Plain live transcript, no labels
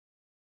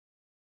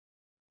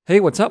Hey,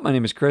 what's up? My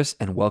name is Chris,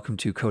 and welcome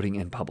to Coding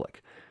in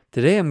Public.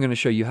 Today I'm going to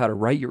show you how to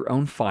write your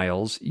own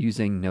files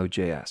using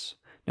Node.js.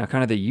 Now,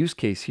 kind of the use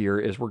case here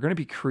is we're going to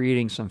be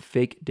creating some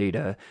fake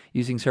data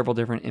using several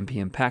different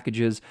NPM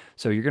packages.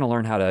 So you're going to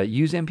learn how to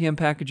use NPM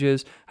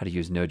packages, how to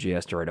use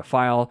Node.js to write a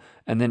file,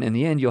 and then in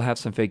the end, you'll have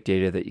some fake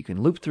data that you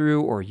can loop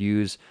through or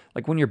use,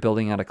 like when you're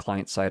building out a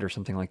client side or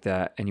something like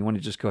that, and you want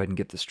to just go ahead and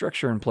get the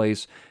structure in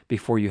place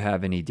before you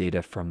have any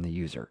data from the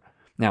user.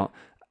 Now,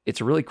 it's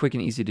really quick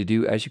and easy to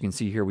do. As you can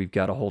see here, we've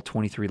got a whole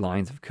 23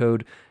 lines of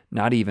code,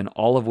 not even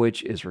all of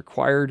which is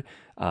required.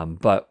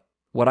 But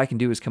what I can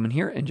do is come in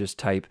here and just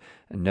type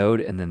a node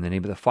and then the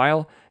name of the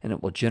file, and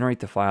it will generate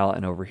the file.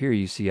 And over here,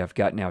 you see I've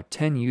got now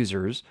 10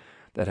 users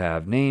that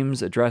have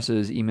names,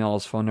 addresses,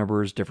 emails, phone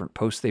numbers, different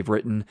posts they've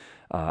written,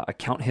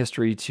 account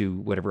history to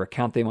whatever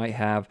account they might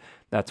have.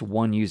 That's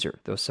one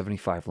user, those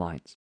 75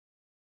 lines.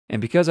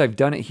 And because I've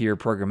done it here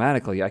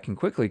programmatically, I can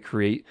quickly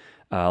create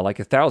like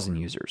 1,000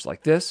 users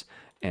like this,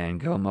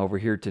 and come over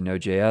here to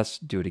Node.js,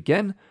 do it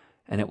again,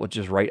 and it will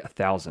just write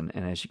 1,000.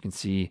 And as you can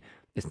see,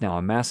 it's now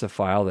a massive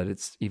file that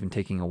it's even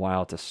taking a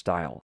while to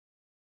style.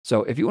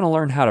 So if you want to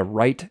learn how to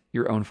write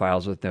your own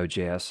files with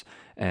Node.js,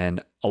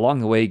 and along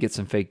the way get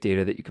some fake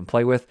data that you can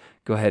play with,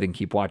 go ahead and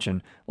keep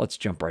watching. Let's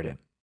jump right in.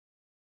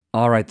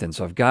 All right then,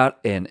 so I've got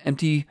an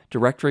empty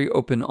directory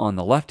open on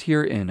the left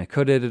here in a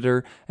code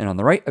editor, and on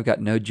the right, I've got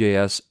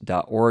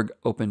nodejs.org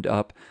opened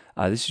up.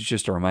 This is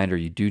just a reminder,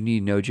 you do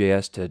need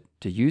Node.js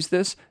to use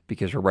this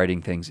because we're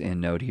writing things in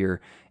Node here,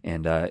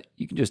 and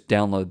you can just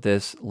download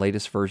this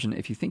latest version.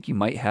 If you think you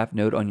might have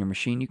Node on your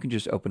machine, you can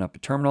just open up a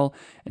terminal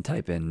and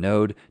type in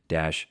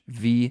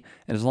node-v,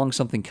 and as long as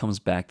something comes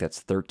back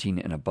that's 13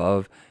 and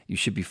above, you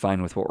should be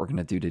fine with what we're going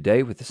to do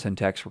today with the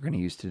syntax we're going to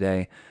use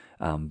today,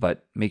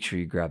 but make sure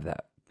you grab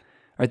that.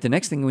 All right, the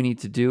next thing we need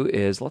to do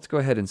is let's go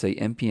ahead and say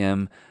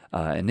npm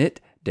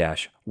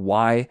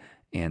init-y,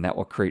 and that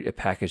will create a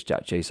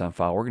package.json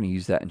file. We're going to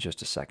use that in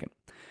just a second.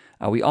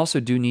 We also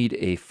do need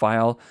a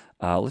file.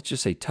 Let's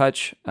just say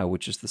touch,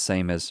 which is the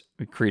same as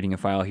creating a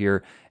file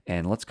here.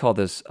 And let's call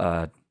this,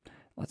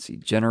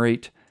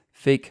 generate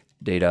fake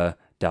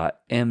data.mjs,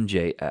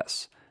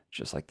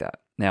 just like that.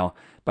 Now,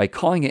 by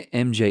calling it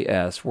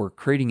MJS, we're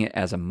creating it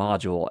as a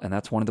module, and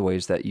that's one of the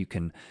ways that you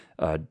can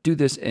do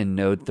this in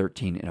Node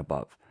 13 and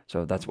above.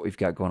 So that's what we've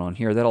got going on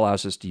here. That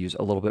allows us to use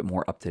a little bit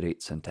more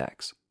up-to-date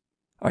syntax.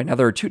 All right, now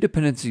there are two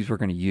dependencies we're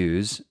going to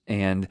use,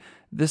 and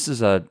this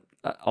is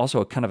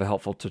also a kind of a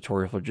helpful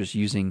tutorial for just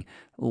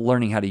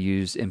learning how to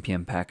use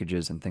NPM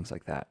packages and things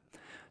like that.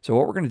 So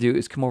what we're going to do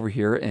is come over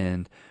here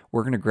and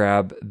we're going to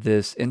grab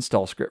this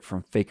install script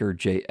from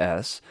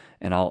FakerJS,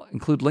 and I'll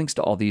include links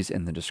to all these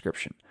in the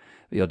description.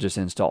 You'll just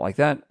install it like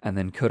that, and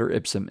then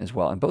Coder-Ipsum as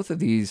well. And both of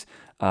these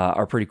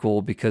are pretty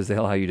cool because they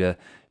allow you to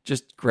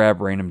just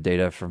grab random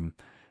data from.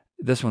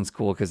 This one's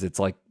cool because it's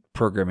like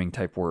programming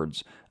type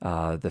words.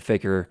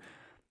 The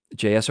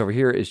FakerJS over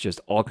here is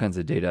just all kinds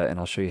of data, and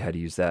I'll show you how to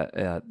use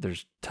that.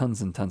 There's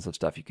tons and tons of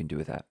stuff you can do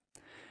with that.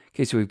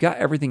 Okay, so we've got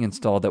everything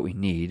installed that we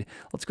need.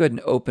 Let's go ahead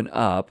and open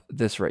up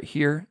this right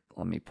here.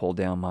 Let me pull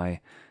down my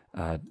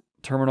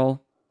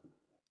terminal,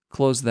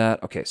 close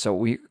that. Okay, so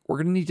we're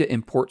going to need to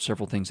import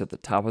several things at the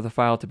top of the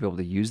file to be able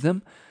to use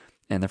them.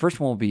 And the first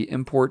one will be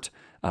import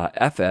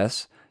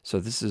fs. So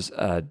this is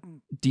a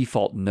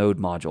default node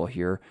module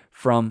here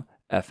from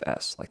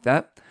fs, like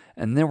that.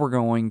 And then we're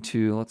going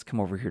to, let's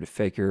come over here to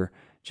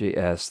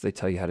FakerJS. They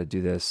tell you how to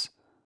do this.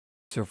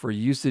 So for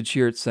usage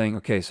here, it's saying,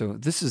 okay, so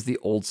this is the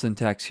old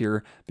syntax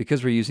here.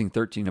 Because we're using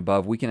 13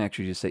 above, we can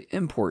actually just say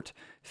import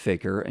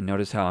faker, and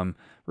notice how I'm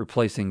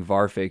replacing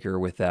var faker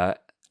with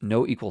that,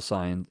 no equal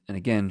sign, and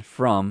again,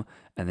 from,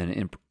 and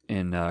then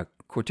in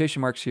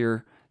quotation marks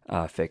here,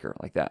 faker,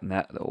 like that, and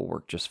that will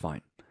work just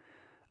fine.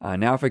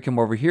 Now if I come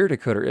over here to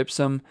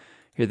Coder-Ipsum,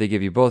 here they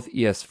give you both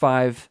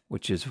ES5,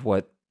 which is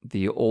what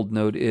the old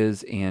node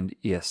is, and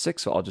ES6,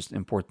 so I'll just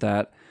import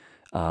that.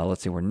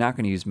 Let's say we're not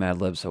going to use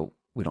madlib, so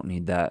we don't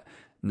need that.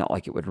 Not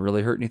like it would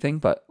really hurt anything,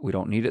 but we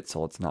don't need it,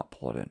 so let's not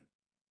pull it in.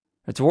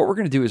 And so what we're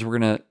going to do is we're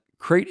going to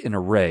create an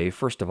array.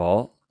 First of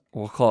all,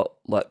 we'll call it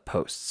let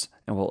posts,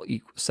 and we'll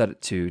set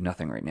it to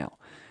nothing right now.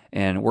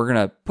 And we're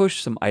going to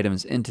push some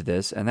items into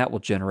this, and that will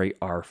generate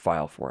our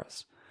file for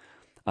us.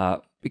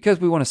 Because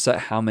we want to set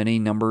how many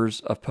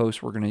numbers of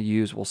posts we're going to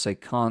use, we'll say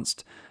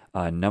const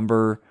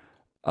number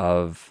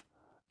of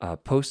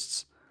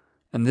posts,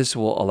 and this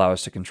will allow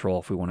us to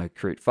control if we want to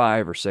create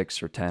 5 or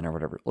 6 or 10 or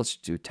whatever. Let's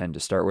do 10 to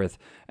start with,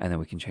 and then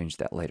we can change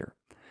that later.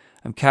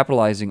 I'm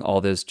capitalizing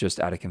all this just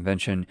out of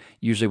convention.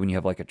 Usually when you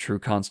have like a true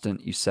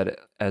constant, you set it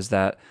as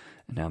that.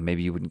 Now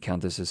maybe you wouldn't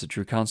count this as a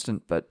true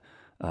constant, but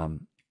I'll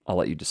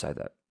let you decide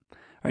that. All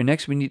right,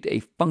 next we need a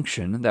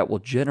function that will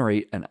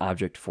generate an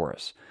object for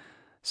us.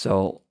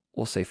 So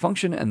we'll say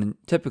function, and then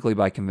typically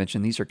by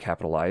convention, these are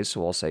capitalized.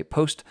 So we'll say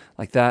post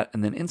like that.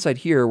 And then inside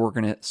here, we're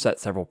going to set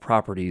several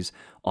properties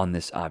on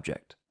this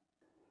object.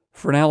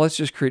 For now, let's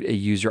just create a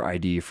user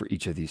ID for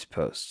each of these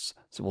posts.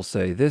 So we'll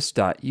say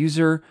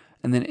this.user,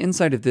 and then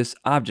inside of this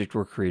object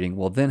we're creating,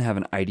 we'll then have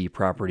an ID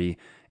property,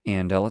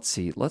 And let's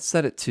see, let's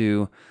set it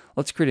to,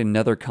 let's create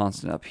another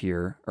constant up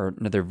here, or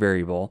another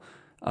variable.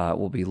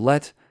 Will be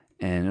let,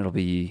 and it'll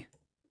be,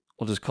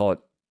 we'll just call it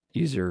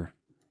user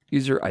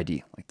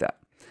ID, like that.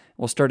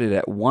 We'll start it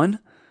at 1,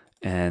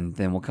 and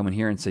then we'll come in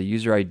here and say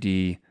user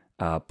ID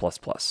plus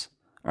plus.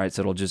 All right,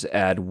 so it'll just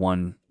add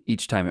 1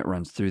 each time it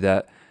runs through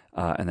that,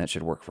 and that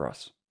should work for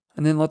us.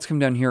 And then let's come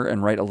down here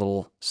and write a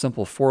little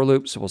simple for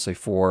loop. So we'll say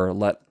for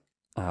let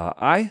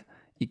I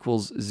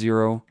equals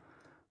 0,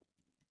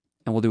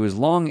 and we'll do as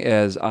long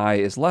as I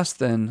is less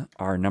than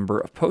our number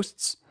of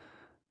posts,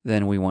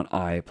 then we want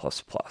I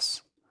plus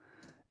plus.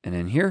 And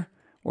in here,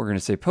 we're going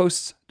to say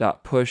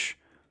posts.push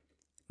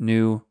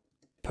new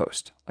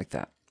post, like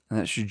that. And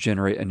that should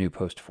generate a new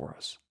post for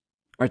us.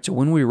 All right, so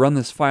when we run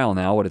this file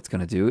now, what it's going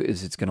to do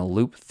is it's going to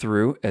loop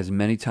through as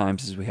many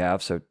times as we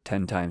have, so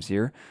 10 times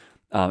here.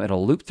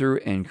 It'll loop through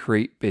and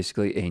create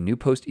basically a new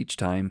post each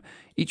time.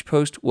 Each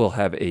post will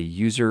have a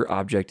user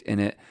object in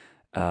it,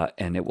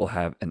 and it will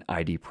have an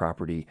ID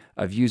property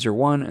of user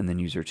 1, and then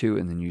user 2,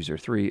 and then user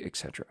 3,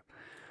 etc.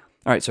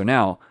 All right, so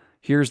now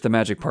here's the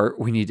magic part.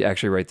 We need to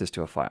actually write this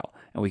to a file,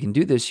 and we can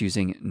do this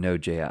using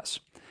NodeJS.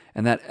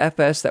 And that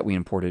FS that we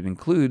imported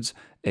includes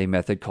a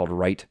method called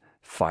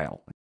writeFile.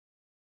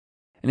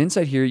 And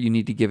inside here, you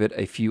need to give it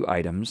a few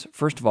items.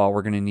 First of all,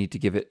 we're going to need to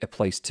give it a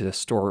place to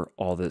store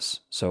all this,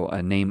 so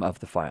a name of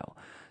the file.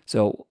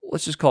 So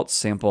let's just call it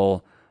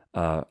sample,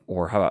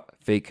 or how about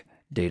fake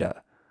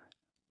data.json.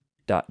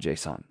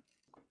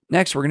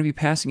 Next, we're going to be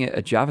passing it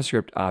a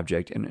JavaScript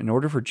object, and in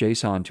order for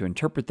JSON to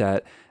interpret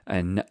that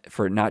and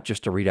for it not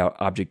just to read out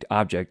object to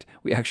object,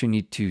 we actually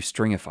need to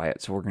stringify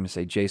it. So we're going to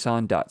say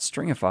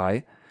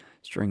json.stringify,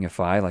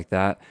 stringify like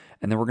that,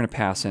 and then we're going to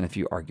pass in a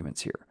few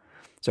arguments here.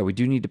 So we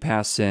do need to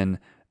pass in,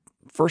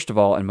 first of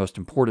all, and most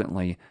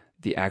importantly,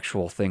 the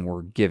actual thing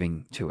we're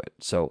giving to it.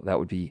 So that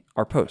would be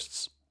our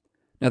posts.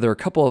 Now there are a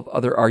couple of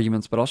other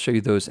arguments, but I'll show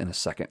you those in a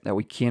second that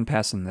we can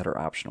pass in that are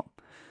optional.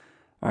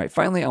 All right,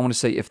 finally, I want to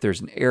say if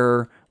there's an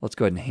error, let's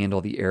go ahead and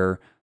handle the error.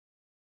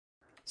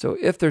 So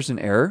if there's an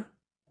error,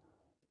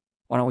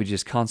 why don't we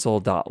just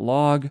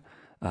console.log,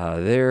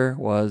 there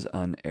was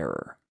an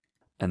error.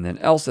 And then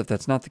else, if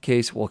that's not the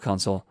case, we'll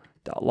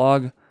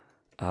console.log,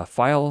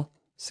 file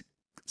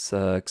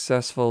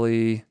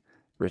successfully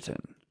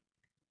written.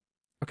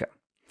 Okay,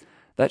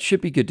 that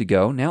should be good to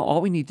go. Now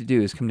all we need to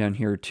do is come down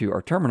here to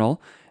our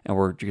terminal, and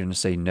we're going to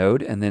say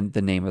node and then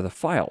the name of the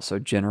file. So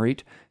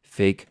generate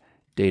fake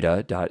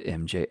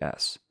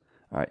data.mjs.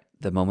 All right,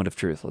 the moment of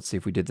truth. Let's see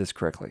if we did this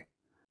correctly.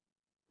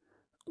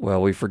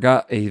 Well, we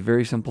forgot a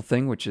very simple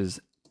thing, which is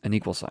an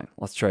equal sign.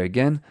 Let's try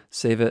again,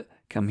 save it,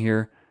 come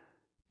here,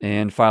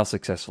 and file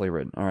successfully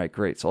written. All right,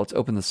 great. So let's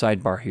open the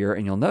sidebar here,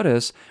 and you'll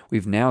notice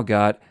we've now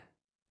got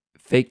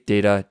fake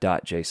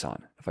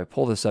data.json. If I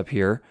pull this up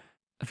here,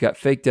 I've got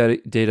fake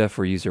data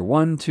for user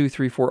 1, 2,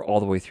 3, 4, all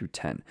the way through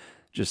 10.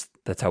 Just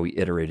that's how we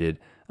iterated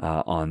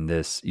on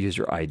this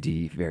user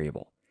ID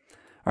variable.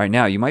 All right,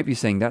 now you might be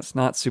saying that's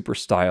not super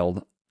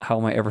styled. How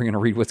am I ever going to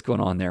read what's going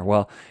on there?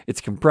 Well,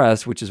 it's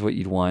compressed, which is what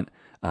you'd want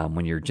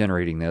when you're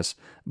generating this.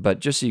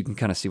 But just so you can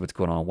kind of see what's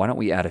going on, why don't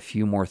we add a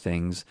few more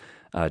things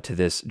to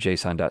this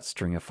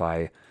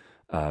json.stringify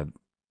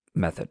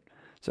method.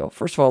 So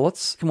first of all,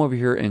 let's come over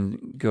here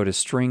and go to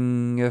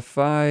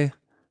stringify,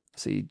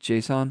 see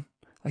JSON,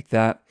 like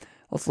that.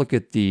 Let's look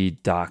at the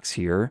docs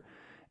here,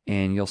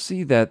 and you'll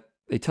see that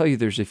they tell you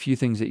there's a few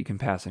things that you can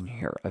pass in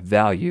here. A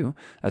value,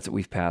 that's what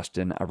we've passed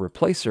in, a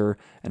replacer,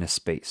 and a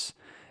space.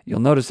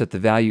 You'll notice that the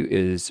value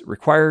is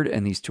required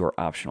and these two are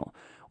optional.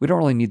 We don't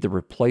really need the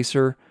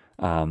replacer.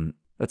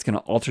 That's going to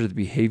alter the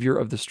behavior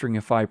of the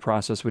stringify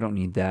process. We don't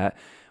need that.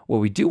 What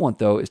we do want,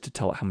 though, is to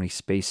tell it how many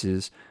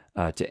spaces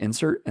to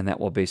insert, and that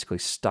will basically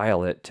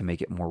style it to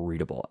make it more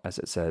readable, as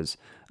it says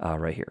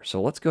right here. So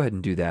let's go ahead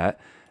and do that.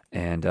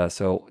 And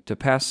so to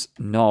pass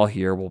null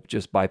here, we'll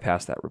just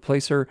bypass that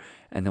replacer,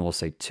 and then we'll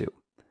say 2.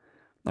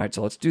 All right,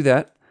 so let's do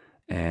that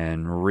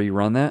and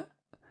rerun that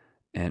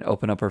and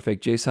open up our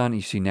fake JSON.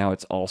 You see now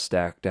it's all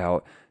stacked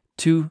out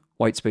 2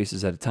 white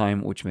spaces at a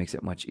time, which makes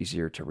it much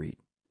easier to read.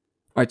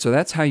 All right, so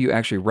that's how you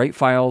actually write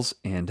files.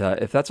 And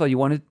if that's all you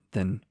wanted,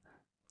 then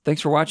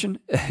thanks for watching.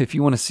 If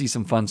you want to see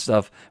some fun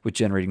stuff with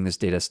generating this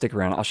data, stick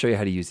around. I'll show you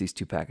how to use these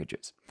 2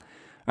 packages.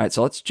 All right,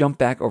 so let's jump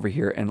back over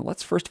here and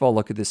let's first of all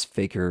look at this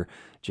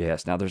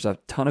FakerJS. Now there's a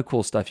ton of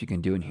cool stuff you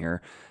can do in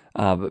here,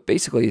 but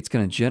basically it's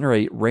going to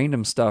generate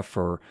random stuff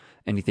for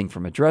anything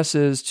from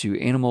addresses to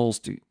animals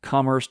to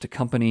commerce to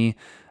company,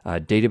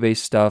 database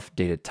stuff,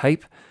 data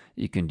type.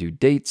 You can do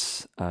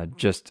dates,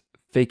 just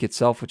fake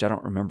itself, which I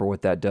don't remember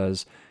what that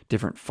does,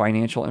 different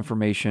financial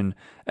information.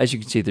 As you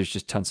can see, there's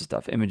just tons of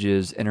stuff,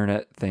 images,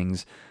 internet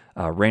things,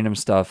 random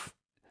stuff.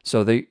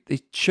 So they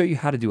show you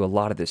how to do a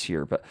lot of this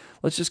here, but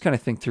let's just kind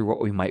of think through what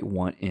we might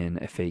want in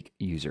a fake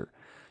user.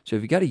 So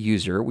if you got a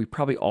user, we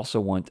probably also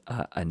want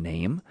a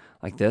name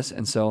like this.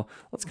 And so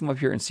let's come up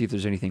here and see if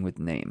there's anything with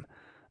name.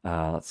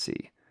 Let's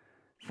see,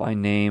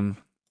 find name,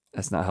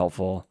 that's not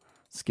helpful.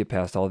 Skip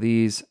past all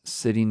these,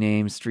 city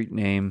name, street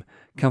name,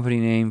 company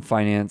name,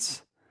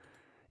 finance,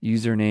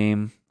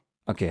 username.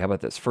 Okay, how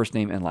about this? First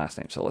name and last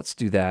name. So let's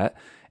do that.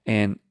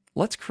 And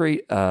let's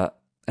create an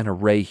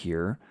array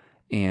here.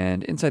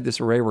 And inside this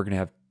array, we're going to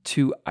have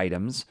two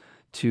items,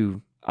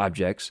 two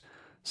objects.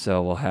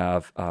 So we'll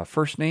have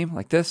first name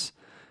like this.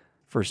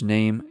 First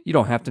name, you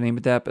don't have to name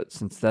it that, but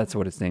since that's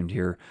what it's named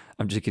here,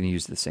 I'm just going to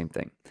use the same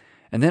thing.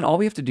 And then all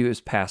we have to do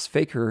is pass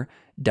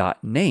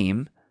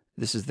faker.name.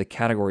 This is the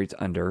category it's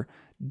under,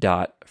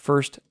 dot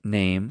first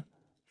name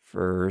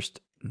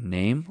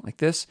like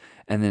this.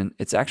 And then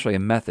it's actually a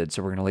method,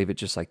 so we're going to leave it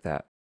just like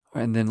that.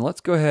 And then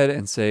let's go ahead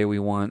and say we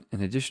want,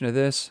 in addition to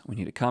this, we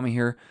need a comma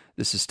here.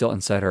 This is still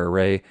inside our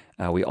array.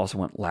 We also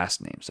want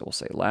last name. So we'll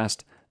say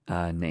last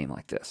name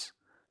like this.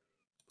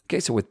 Okay,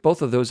 so with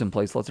both of those in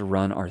place, let's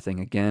run our thing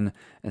again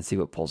and see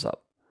what pulls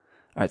up.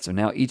 All right, so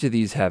now each of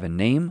these have a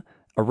name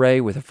array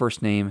with a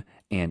first name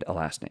and a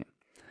last name.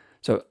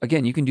 So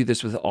again, you can do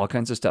this with all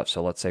kinds of stuff.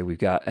 So let's say we've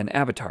got an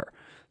avatar.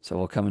 So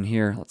we'll come in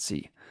here, let's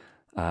see,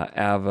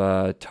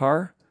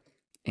 avatar,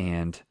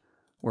 and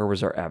where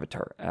was our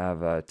avatar?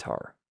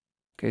 Avatar.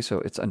 Okay,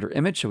 so it's under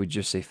image, so we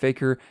just say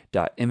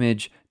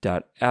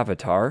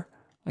faker.image.avatar,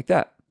 like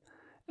that.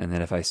 And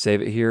then if I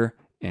save it here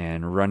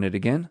and run it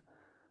again,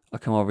 I'll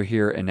come over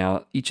here, and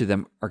now each of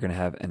them are going to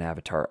have an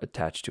avatar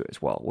attached to it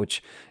as well,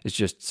 which is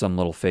just some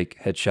little fake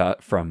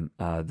headshot from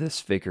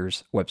this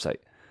Faker's website,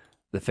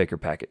 the Faker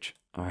package.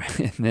 All right,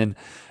 and then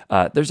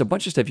there's a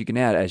bunch of stuff you can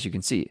add, as you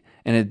can see.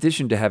 In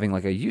addition to having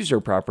like a user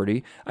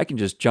property, I can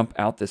just jump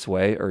out this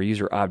way, or a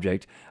user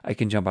object, I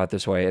can jump out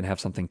this way and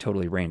have something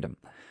totally random.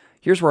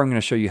 Here's where I'm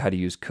going to show you how to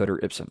use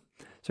Coder-Ipsum.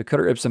 So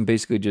Coder-Ipsum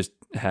basically just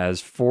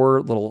has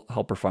 4 little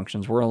helper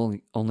functions. We're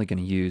only going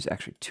to use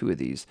actually 2 of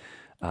these.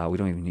 We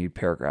don't even need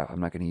paragraph. I'm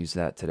not going to use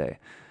that today.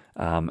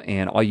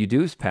 And all you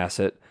do is pass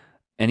it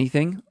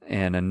anything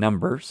and a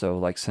number, so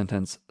like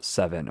sentence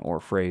 7 or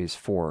phrase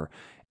 4.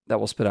 That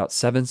will spit out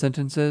 7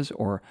 sentences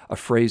or a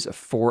phrase of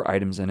 4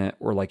 items in it.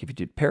 Or like if you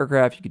did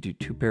paragraph, you could do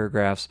 2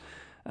 paragraphs.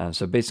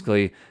 So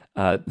basically,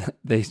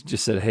 they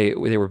just said, hey,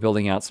 they were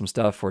building out some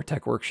stuff for a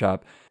tech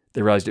workshop.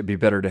 They realized it'd be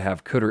better to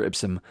have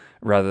Coder-Ipsum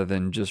rather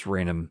than just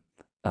random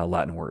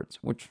Latin words,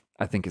 which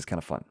I think is kind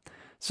of fun.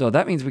 So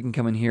that means we can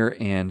come in here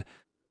and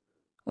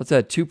let's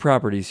add 2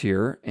 properties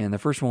here. And the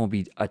first one will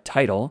be a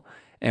title.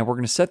 And we're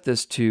going to set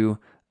this to,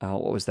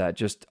 what was that?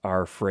 Just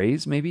our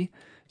phrase maybe.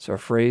 So a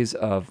phrase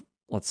of,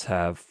 let's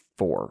have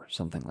 4,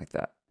 something like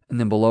that. And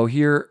then below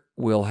here,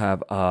 we'll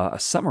have a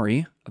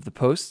summary of the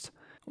post.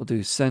 We'll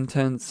do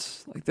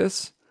sentence like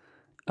this.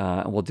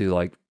 And we'll do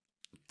like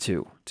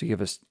 2 to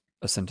give us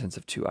a sentence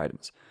of 2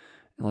 items.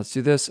 And let's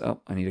do this. Oh,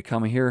 I need a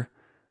comma here.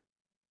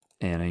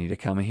 And I need a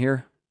comma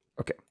here.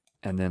 Okay.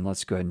 And then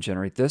let's go ahead and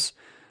generate this.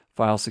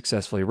 File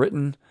successfully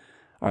written.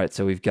 All right,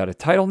 so we've got a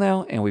title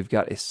now, and we've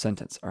got a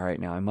sentence. All right,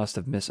 now I must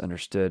have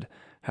misunderstood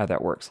how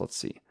that works. Let's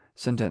see.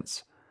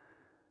 Sentence.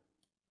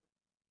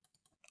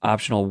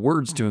 Optional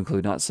words to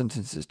include, not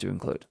sentences to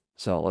include.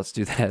 So let's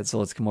do that. So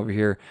let's come over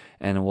here,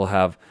 and we'll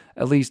have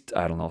at least,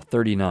 I don't know,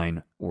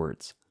 39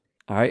 words.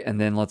 All right,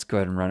 and then let's go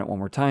ahead and run it one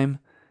more time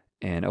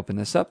and open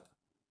this up.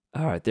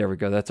 All right, there we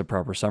go. That's a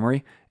proper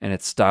summary, and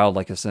it's styled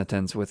like a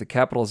sentence with a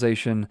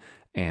capitalization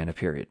and a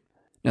period.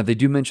 Now, they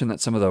do mention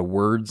that some of the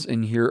words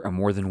in here are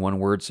more than 1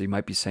 word, so you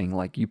might be saying,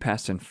 like, you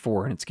passed in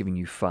 4 and it's giving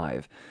you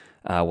 5.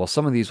 Well,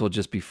 some of these will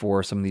just be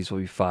 4, some of these will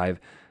be 5,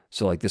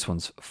 so like this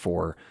one's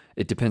 4.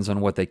 It depends on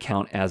what they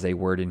count as a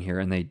word in here,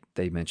 and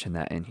they mention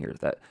that in here,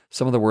 that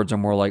some of the words are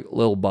more like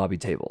little Bobby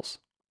tables.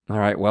 All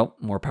right, well,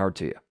 more power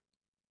to you.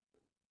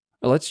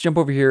 Well, let's jump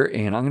over here,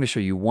 and I'm going to show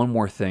you one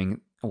more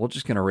thing. We're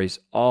just going to erase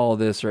all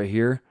this right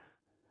here.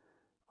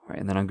 All right,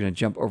 and then I'm going to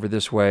jump over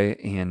this way,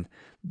 and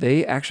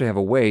they actually have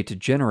a way to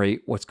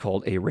generate what's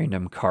called a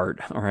random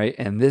card. All right,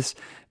 and this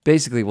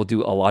basically will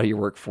do a lot of your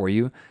work for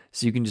you.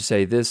 So you can just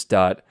say this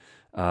dot,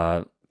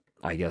 I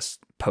guess,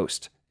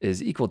 post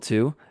is equal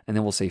to, and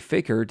then we'll say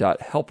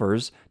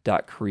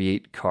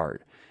faker.helpers.createCard.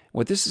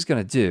 What this is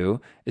going to do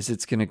is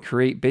it's going to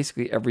create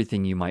basically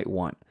everything you might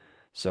want.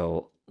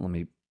 So let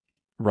me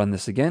run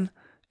this again.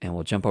 And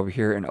we'll jump over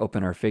here and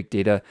open our fake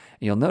data. And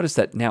you'll notice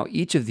that now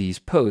each of these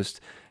posts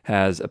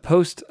has a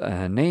post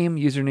name,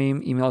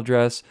 username, email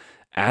address,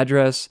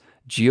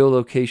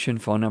 geolocation,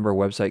 phone number,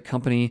 website,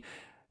 company,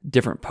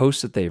 different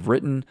posts that they've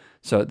written.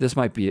 So this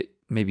might be,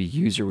 maybe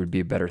user would be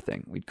a better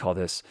thing. We'd call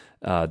this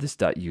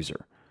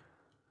 .user.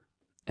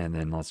 And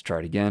then let's try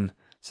it again,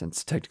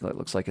 since technically it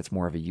looks like it's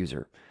more of a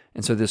user.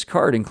 And so this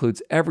card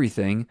includes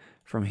everything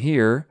from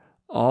here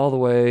all the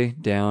way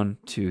down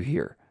to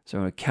here.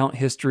 So account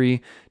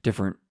history,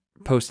 different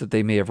posts that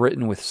they may have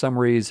written with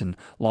summaries and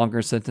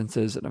longer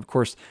sentences. And of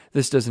course,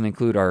 this doesn't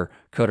include our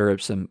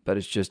Coder-Ipsum, but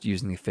it's just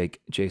using the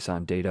fake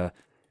JSON data.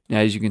 Now,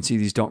 as you can see,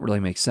 these don't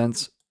really make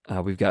sense.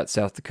 We've got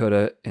South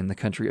Dakota in the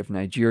country of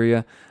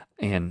Nigeria,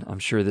 and I'm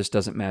sure this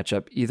doesn't match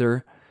up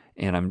either.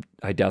 And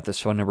I doubt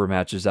this phone number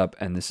matches up,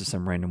 and this is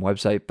some random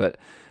website, but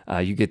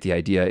you get the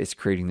idea. It's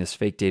creating this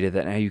fake data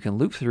that now you can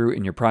loop through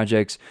in your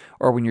projects,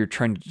 or when you're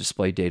trying to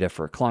display data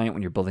for a client,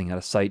 when you're building out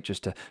a site,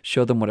 just to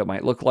show them what it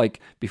might look like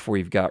before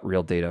you've got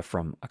real data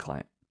from a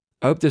client.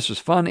 I hope this was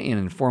fun and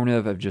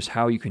informative of just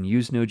how you can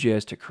use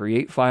Node.js to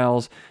create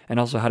files and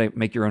also how to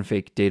make your own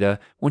fake data.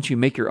 Once you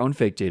make your own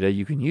fake data,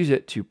 you can use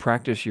it to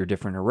practice your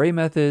different array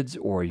methods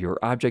or your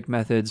object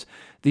methods.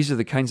 These are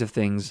the kinds of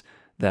things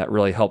that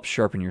really help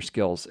sharpen your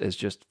skills, is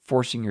just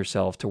forcing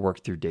yourself to work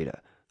through data.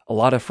 A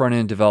lot of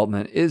front-end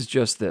development is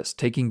just this,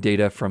 taking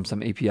data from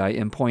some API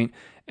endpoint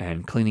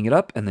and cleaning it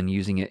up and then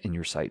using it in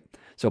your site.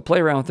 So play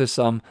around with this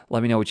some,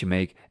 let me know what you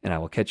make, and I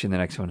will catch you in the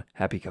next one.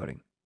 Happy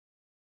coding.